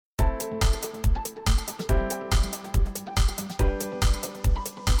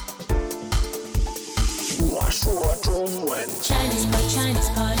说中文。 Chinese pot, Chinese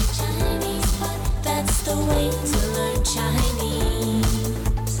pot, Chinese pot. That's the way to learn Chinese.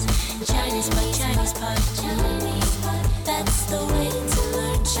 Chinese pot, Chinese pot, Chinese pot. That's the way to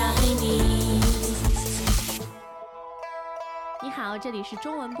learn Chinese. 你好，这里是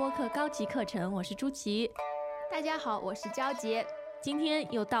中文播客高级课程，我是朱琪。大家好，我是焦杰。今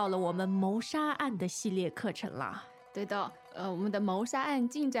天又到了我们谋杀案的系列课程了。对的，我们的谋杀案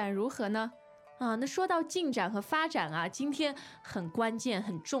进展如何呢？那说到进展和发展啊，今天很关键、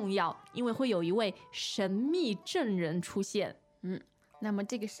很重要，因为会有一位神秘证人出现。那么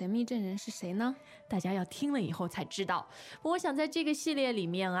这个神秘证人是谁呢？大家要听了以后才知道。我想在这个系列里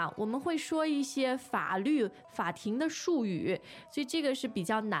面啊，我们会说一些法律、法庭的术语，所以这个是比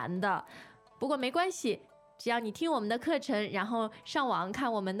较难的。不过没关系，只要你听我们的课程，然后上网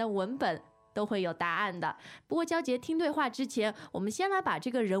看我们的文本，都会有答案的。不过焦杰听对话之前，我们先来把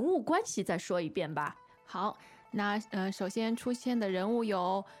这个人物关系再说一遍吧。好，那首先出现的人物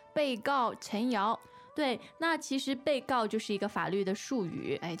有被告陈瑶。对，那其实被告就是一个法律的术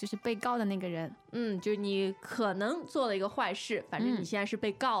语，就是被告的那个人。就是你可能做了一个坏事，反正你现在是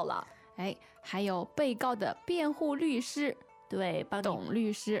被告了。还有被告的辩护律师。对，董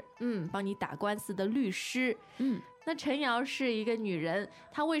律师，帮你打官司的律师。那陈瑶是一个女人，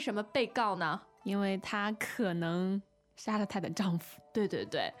她为什么被告呢？因为她可能杀了她的丈夫。对对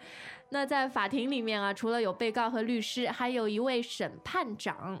对。那在法庭里面啊，除了有被告和律师，还有一位审判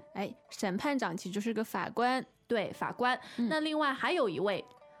长。审判长其实就是个法官。对，法官。那另外还有一位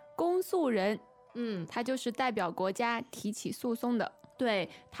公诉人。他就是代表国家提起诉讼的。对，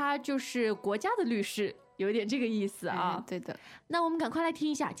他就是国家的律师。有一点这个意思啊。对的。那我们赶快来听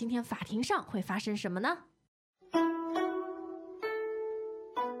一下今天法庭上会发生什么呢？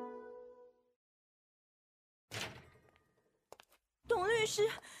董律师，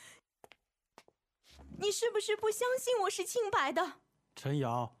你是不是不相信我是清白的？陈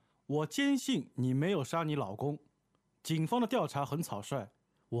瑶，我坚信你没有杀你老公。警方的调查很草率，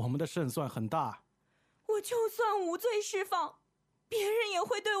我们的胜算很大。我就算无罪释放，别人也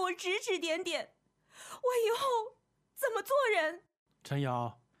会对我指指点点。我以后怎么做人？陈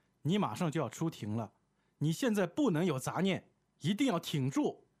瑶，你马上就要出庭了，你现在不能有杂念，一定要挺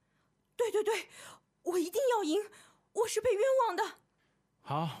住。对，我一定要赢，我是被冤枉的。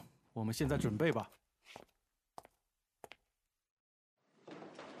好，我们现在准备吧。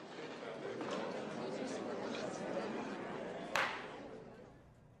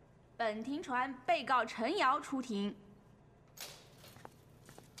本庭传被告陈瑶出庭。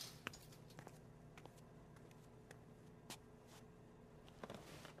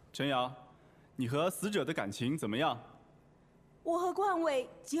陈瑶，你和死者的感情怎么样？我和冠伟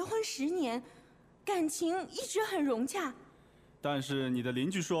结婚10年，感情一直很融洽。但是你的邻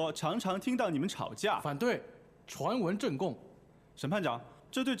居说常常听到你们吵架。反对，传闻正供。审判长，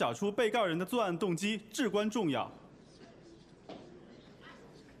这对找出被告人的作案动机至关重要。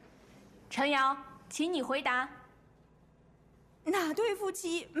陈瑶，请你回答。哪对夫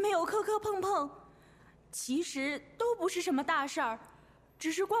妻没有磕磕碰碰？其实都不是什么大事儿，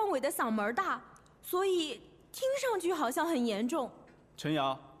只是冠伟的嗓门大，所以听上去好像很严重。陈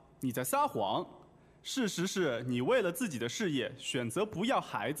瑶，你在撒谎。事实是你为了自己的事业选择不要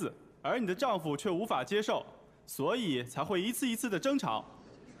孩子，而你的丈夫却无法接受，所以才会一次一次的争吵。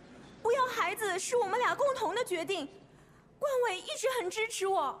不要孩子是我们俩共同的决定，冠伟一直很支持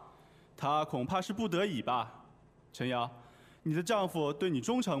我。他恐怕是不得已吧。陈瑶，你的丈夫对你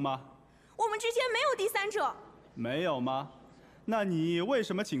忠诚吗？我们之间没有第三者。没有吗？那你为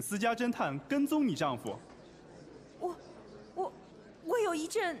什么请私家侦探跟踪你丈夫？我有一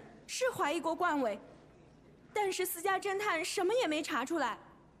阵是怀疑过冠伟，但是私家侦探什么也没查出来。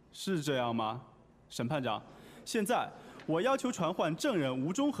是这样吗？审判长，现在我要求传唤证人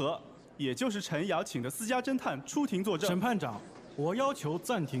吴中和，也就是陈瑶请的私家侦探出庭作证。审判长，我要求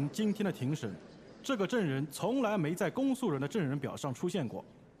暂停今天的庭审。这个证人从来没在公诉人的证人表上出现过。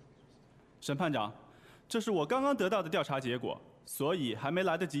审判长，这是我刚刚得到的调查结果，所以还没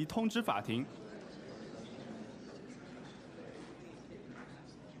来得及通知法庭。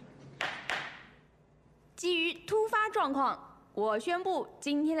基于突发状况，我宣布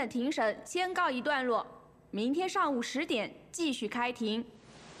今天的庭审先告一段落，明天上午10点继续开庭。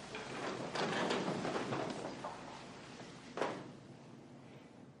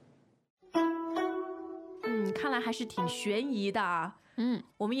看来还是挺悬疑的啊。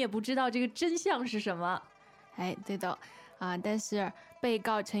我们也不知道这个真相是什么。对的但是被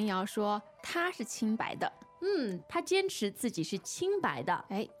告陈瑶说他是清白的。他坚持自己是清白的。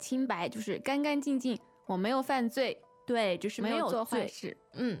清白就是干干净净，我没有犯罪。对，就是没有做坏事。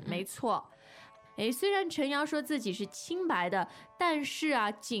没错。虽然陈瑶说自己是清白的，但是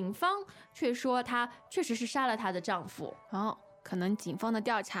啊，警方却说她确实是杀了她的丈夫。可能警方的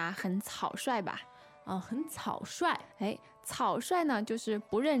调查很草率吧。很草率。草率呢就是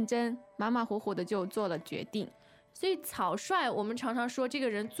不认真，马马虎虎的就做了决定。所以草率，我们常常说这个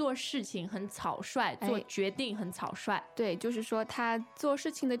人做事情很草率，做决定很草率。对，就是说他做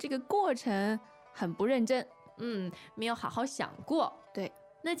事情的这个过程很不认真。没有好好想过。对。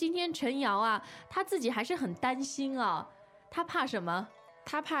那今天陈瑶啊，他自己还是很担心啊。他怕什么？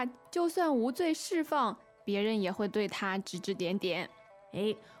他怕就算无罪释放，别人也会对他指指点点。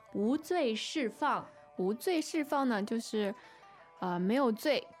无罪释放。无罪释放呢，就是没有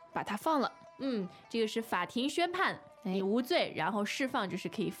罪，把他放了。这个是法庭宣判你无罪，然后释放就是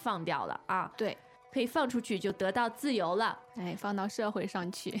可以放掉了啊。对，可以放出去就得到自由了。放到社会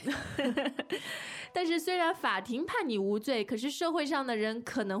上去。但是虽然法庭判你无罪，可是社会上的人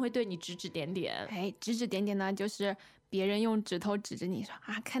可能会对你指指点点。指指点点呢，就是别人用指头指着你说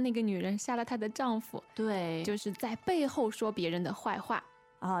看那个女人杀了她的丈夫。对，就是在背后说别人的坏话。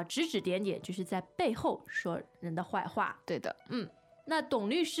指指点点就是在背后说人的坏话。对的。那董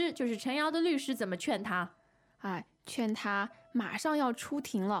律师就是陈瑶的律师怎么劝他？劝他马上要出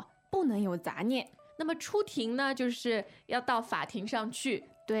庭了，不能有杂念。那么出庭呢，就是要到法庭上去。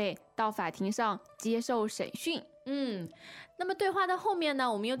对，到法庭上接受审讯。那么对话的后面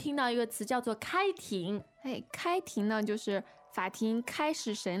呢，我们又听到一个词叫做开庭。开庭呢，就是法庭开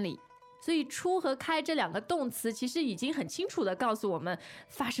始审理。所以出和开这两个动词其实已经很清楚地告诉我们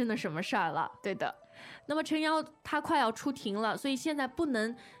发生了什么事儿了。对的。那么陈瑶他快要出庭了，所以现在不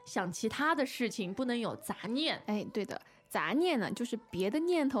能想其他的事情，不能有杂念。对的，杂念呢就是别的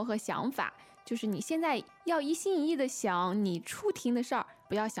念头和想法，就是你现在要一心一意的想你出庭的事儿，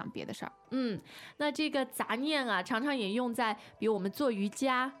不要想别的事儿。那这个杂念啊，常常也用在比如我们做瑜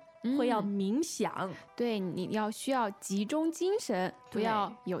伽。会要冥想。对，你需要集中精神，不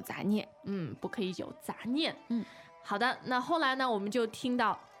要有杂念。不可以有杂念。好的，那后来呢，我们就听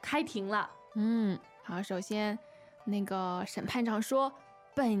到开庭了。好，首先那个审判长说，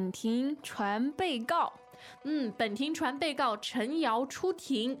本庭传被告。本庭传被告陈瑶出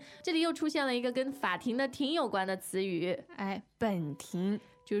庭。这里又出现了一个跟法庭的庭有关的词语。本庭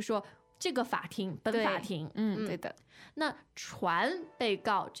就是说这个法庭，本法庭。对的。那传被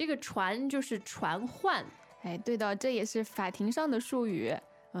告，这个传就是传唤。对的，这也是法庭上的术语。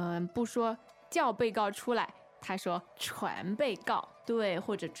不说叫被告出来，他说传被告。对，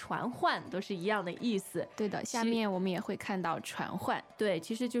或者传唤都是一样的意思。对的，下面我们也会看到传唤。对，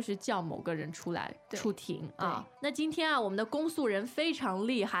其实就是叫某个人出来出庭啊。那今天啊，我们的公诉人非常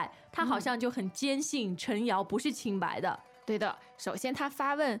厉害，他好像就很坚信陈瑶不是清白的。对的，首先他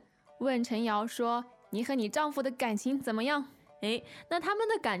发问陈瑶说，你和你丈夫的感情怎么样？那他们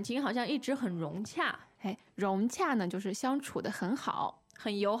的感情好像一直很融洽。融洽呢，就是相处得很好，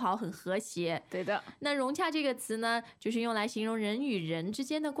很友好，很和谐。对的。那融洽这个词呢，就是用来形容人与人之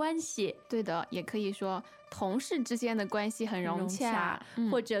间的关系。对的，也可以说同事之间的关系很融洽，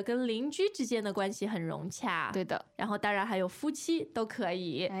或者跟邻居之间的关系很融洽。对的。然后当然还有夫妻都可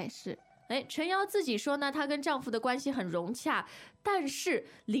以。是。陈瑶自己说呢，她跟丈夫的关系很融洽，但是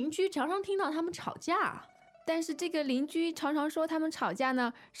邻居常常听到他们吵架。但是这个邻居常常说他们吵架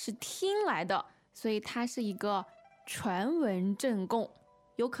呢是听来的，所以它是一个传闻证供，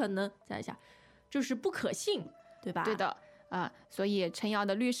有可能再一下就是不可信，对吧？对的。所以陈瑶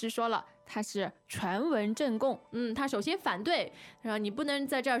的律师说了，他是传闻证供。他首先反对，然后你不能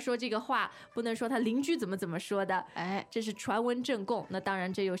在这儿说这个话，不能说他邻居怎么说的。这是传闻证供，那当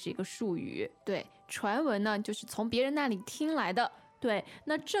然这又是一个术语。对，传闻呢就是从别人那里听来的。对，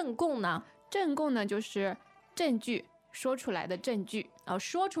那证供呢？证供呢就是证据，说出来的证据。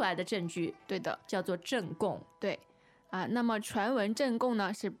说出来的证据。对的，叫做证供。对。那么传闻证供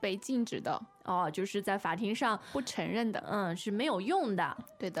呢是被禁止的。就是在法庭上不承认的。是没有用的。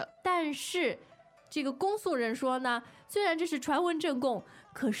对的。但是这个公诉人说呢，虽然这是传闻证供，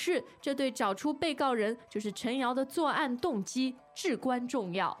可是这对找出被告人就是陈瑶的作案动机至关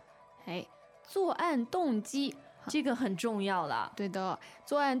重要。作案动机这个很重要了。对的，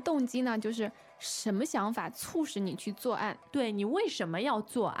作案动机呢就是什么想法促使你去作案？对，你为什么要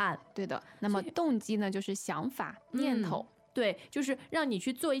作案？对的。那么动机呢就是想法、念头。对，就是让你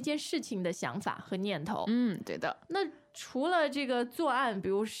去做一件事情的想法和念头。对的。那除了这个作案，比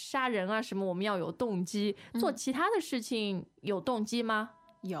如杀人啊什么，我们要有动机，做其他的事情有动机吗？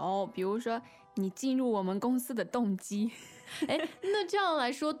有，比如说你进入我们公司的动机。那这样来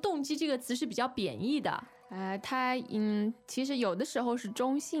说，动机这个词是比较贬义的。它其实有的时候是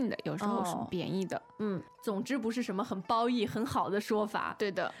中性的，有时候是贬义的。总之不是什么很褒义、很好的说法。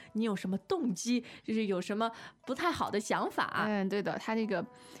对的，你有什么动机，就是有什么不太好的想法。对的，它这个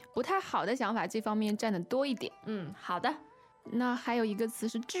不太好的想法这方面占得多一点。好的。那还有一个词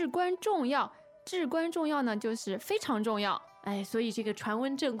是至关重要，至关重要呢就是非常重要。所以这个传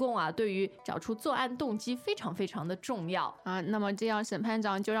闻证供啊，对于找出作案动机非常非常的重要啊。那么这样审判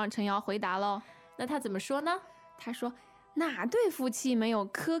长就让陈瑶回答喽。那他怎么说呢？他说哪对夫妻没有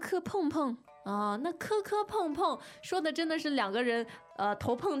磕磕碰碰？那磕磕碰碰说的真的是两个人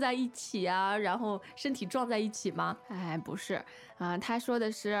头碰在一起啊，然后身体撞在一起吗？不是他说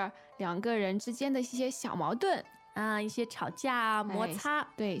的是两个人之间的一些小矛盾一些吵架摩擦。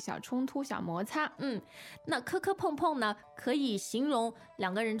对，小冲突小摩擦。那磕磕碰碰呢，可以形容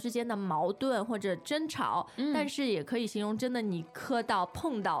两个人之间的矛盾或者争吵，但是也可以形容真的你磕到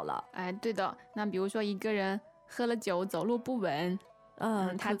碰到了。对的。那比如说一个人喝了酒走路不稳，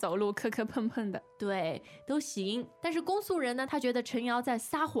他走路磕磕碰碰的，对，都行。但是公诉人呢，他觉得陈瑶在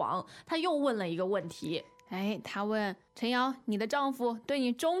撒谎，他又问了一个问题。他问陈瑶，你的丈夫对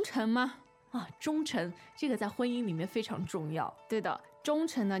你忠诚吗？忠诚这个在婚姻里面非常重要。对的，忠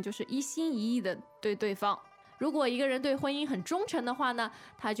诚呢就是一心一意的对对方。如果一个人对婚姻很忠诚的话呢，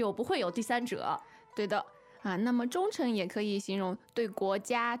他就不会有第三者。对的那么忠诚也可以形容对国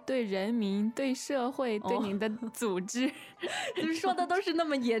家、对人民、对社会、对您的组织就是说的都是那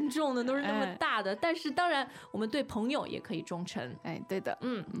么严重的，都是那么大的。但是当然我们对朋友也可以忠诚。对的，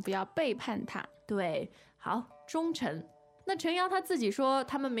不要背叛他。对，好，忠诚。那陈瑶他自己说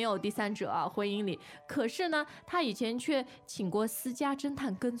他们没有第三者婚姻里，可是呢他以前却请过私家侦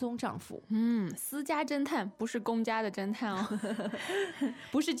探跟踪丈夫。私家侦探不是公家的侦探哦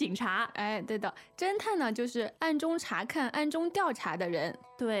不是警察。对的，侦探呢就是暗中查看暗中调查的人。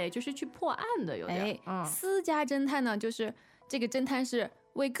对，就是去破案的有点。私家侦探呢就是这个侦探是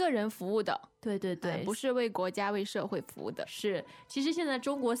为个人服务的。对对对，不是为国家为社会服务的。是，其实现在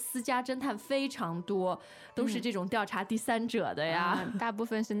中国私家侦探非常多，都是这种调查第三者的呀。大部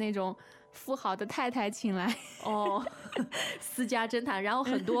分是那种富豪的太太请来私家侦探，然后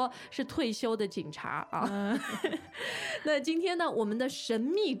很多是退休的警察那今天呢，我们的神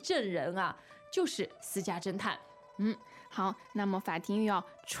秘证人啊，就是私家侦探。好，那么法庭又要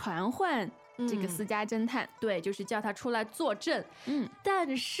传唤这个私家侦探。对，就是叫他出来作证。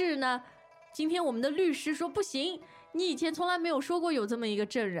但是呢，今天我们的律师说不行，你以前从来没有说过有这么一个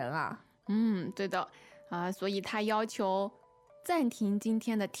证人啊。对的所以他要求暂停今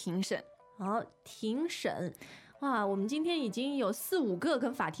天的庭审。庭审，哇，我们今天已经有4、5个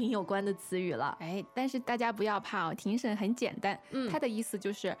跟法庭有关的词语了。但是大家不要怕庭审很简单。它的意思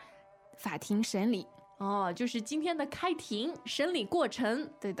就是法庭审理。就是今天的开庭审理过程。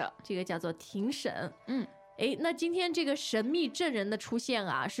对的，这个叫做庭审。那今天这个神秘证人的出现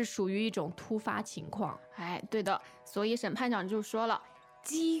啊，是属于一种突发情况。对的，所以审判长就说了，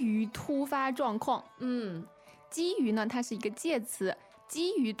基于突发状况。基于呢，它是一个介词，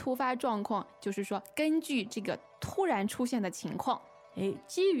基于突发状况，就是说根据这个突然出现的情况。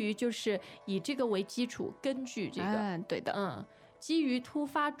基于就是以这个为基础，根据这个。对的。基于突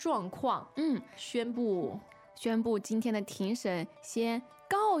发状况，宣布今天的庭审先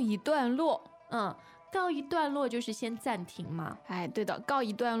告一段落。告一段落就是先暂停嘛。对的，告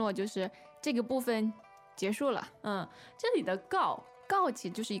一段落就是这个部分结束了。这里的告其实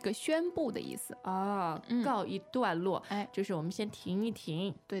就是一个宣布的意思告一段落，就是我们先停一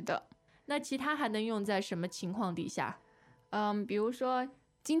停。对的。那其他还能用在什么情况底下？比如说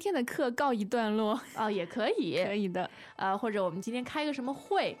今天的课告一段落也可以。可以的。或者我们今天开个什么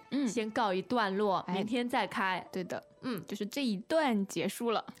会，先告一段落，明天再开。对的。就是这一段结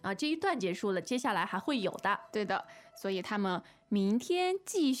束了这一段结束了，接下来还会有的。对的，所以他们明天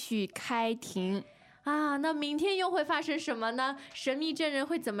继续开庭那明天又会发生什么呢？神秘证人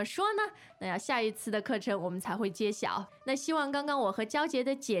会怎么说呢？那要下一次的课程我们才会揭晓。那希望刚刚我和焦杰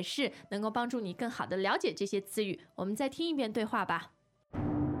的解释能够帮助你更好的了解这些词语。我们再听一遍对话吧。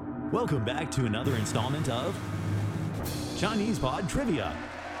Welcome back to another installment of Chinese Pod Trivia.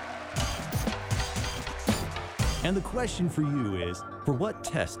 And the question for you is, for what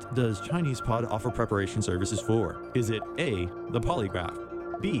test does Chinese Pod offer preparation services for? Is it A, the polygraph,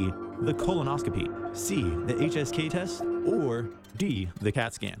 B, the colonoscopy, C, the HSK test, or D, the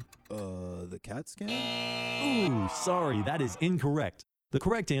CAT scan? The CAT scan? Ooh, sorry, that is incorrect. The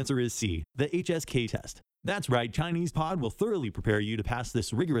correct answer is C, the HSK test. That's right, Chinese Pod will thoroughly prepare you to pass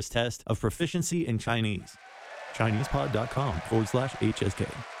this rigorous test of proficiency in Chinese. ChinesePod.com/HSK.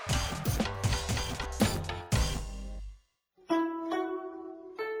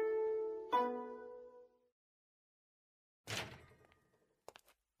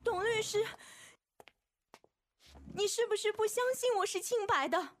 律师，你是不是不相信我是清白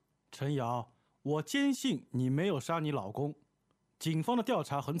的？陈瑶，我坚信你没有杀你老公。警方的调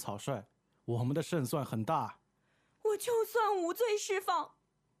查很草率，我们的胜算很大。我就算无罪释放，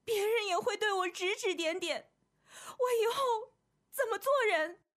别人也会对我指指点点，我以后怎么做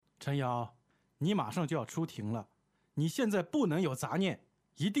人？陈瑶，你马上就要出庭了，你现在不能有杂念，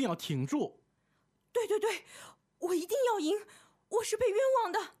一定要挺住。对，我一定要赢，我是被冤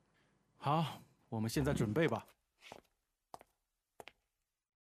枉的。好，我们现在准备吧。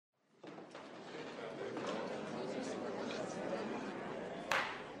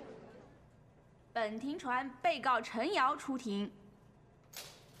本庭传被告陈瑶出庭。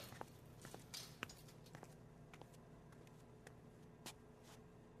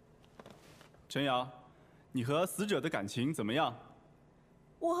陈瑶，你和死者的感情怎么样？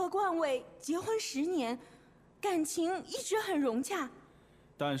我和冠伟结婚10年，感情一直很融洽。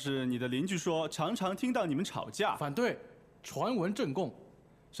但是你的邻居说常常听到你们吵架。反对，传闻正供。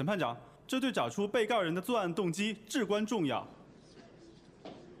审判长，这对找出被告人的作案动机至关重要。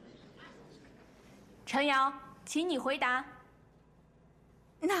陈瑶，请你回答。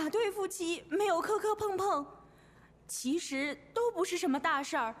哪对夫妻没有磕磕碰碰？其实都不是什么大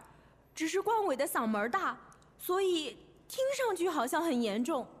事儿，只是冠伟的嗓门大，所以听上去好像很严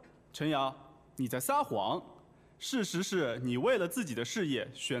重。陈瑶，你在撒谎。事实是你为了自己的事业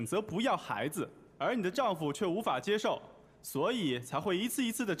选择不要孩子，而你的丈夫却无法接受，所以才会一次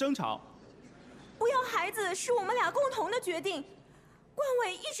一次的争吵。不要孩子是我们俩共同的决定，冠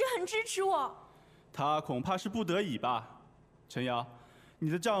伟一直很支持我。他恐怕是不得已吧。陈瑶，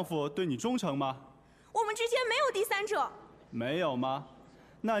你的丈夫对你忠诚吗？我们之间没有第三者。没有吗？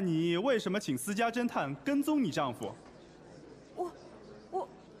那你为什么请私家侦探跟踪你丈夫？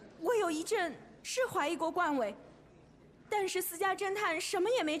我有一阵是怀疑过冠伟，但是私家侦探什么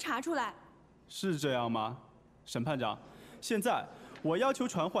也没查出来。是这样吗？审判长，现在我要求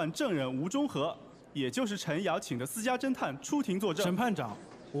传唤证人吴中和，也就是陈瑶请的私家侦探出庭作证。审判长，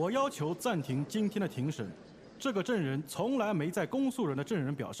我要求暂停今天的庭审，这个证人从来没在公诉人的证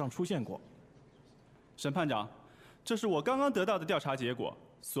人表上出现过。审判长，这是我刚刚得到的调查结果，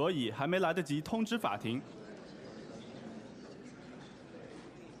所以还没来得及通知法庭。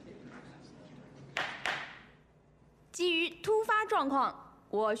基于突发状况，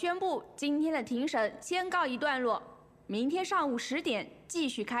我宣布今天的庭审先告一段落，明天上午10点继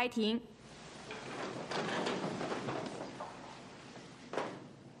续开庭。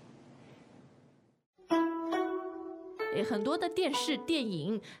很多的电视电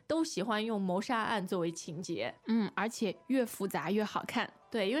影都喜欢用谋杀案作为情节，而且越复杂越好看。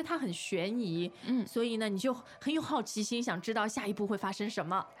对，因为它很悬疑，所以呢你就很有好奇心，想知道下一步会发生什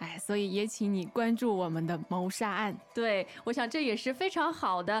么。所以也请你关注我们的谋杀案。对，我想这也是非常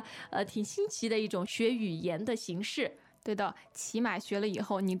好的，挺新奇的一种学语言的形式。对的，起码学了以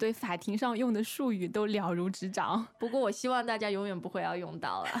后，你对法庭上用的术语都了如指掌。不过我希望大家永远不会要用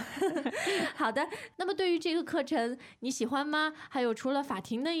到了。好的，那么对于这个课程你喜欢吗？还有除了法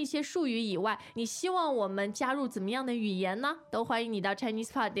庭的一些术语以外，你希望我们加入怎么样的语言呢？都欢迎你到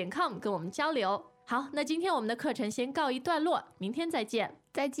ChinesePod.com 跟我们交流。好，那今天我们的课程先告一段落，明天再见。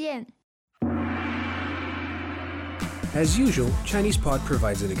再见。As usual, ChinesePod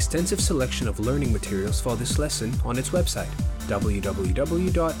provides an extensive selection of learning materials for this lesson on its website,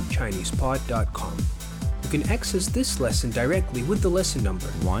 www.chinesepod.com. You can access this lesson directly with the lesson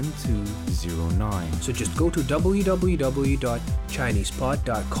number 1209. So just go to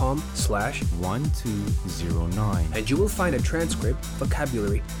www.chinesepod.com/1209 and you will find a transcript,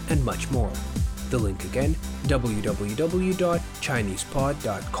 vocabulary, and much more. The link again,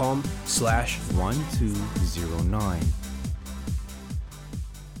 www.chinesepod.com/1209.